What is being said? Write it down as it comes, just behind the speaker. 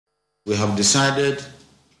we have decided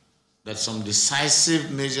that some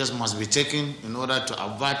decisive measures must be taken in order to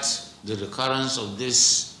avert the recurrence of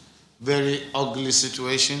this very ugly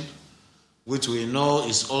situation, which we know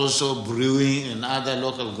is also brewing in other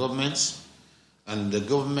local governments, and the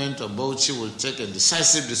government of Bauchi will take a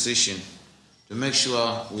decisive decision to make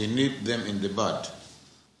sure we nip them in the bud.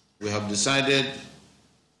 We have decided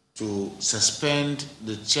to suspend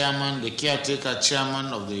the chairman, the caretaker chairman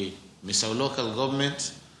of the Misau local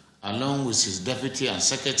government, along with his deputy and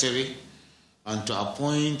secretary, and to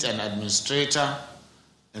appoint an administrator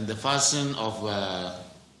in the person of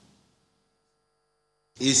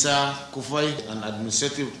Isa Kufai. An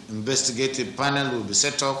administrative investigative panel will be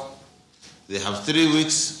set up. They have 3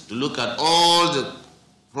 weeks to look at all the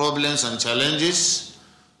problems and challenges,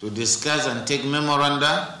 to discuss and take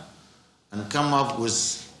memoranda and come up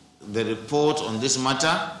with the report on this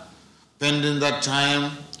matter. Pending that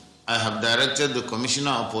time, I have directed the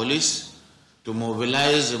Commissioner of Police to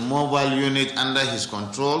mobilize a mobile unit under his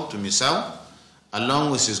control to Misau,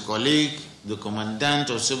 along with his colleague, the Commandant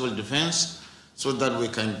of Civil Defense, so that we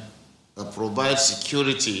can provide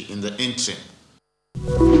security in the interim.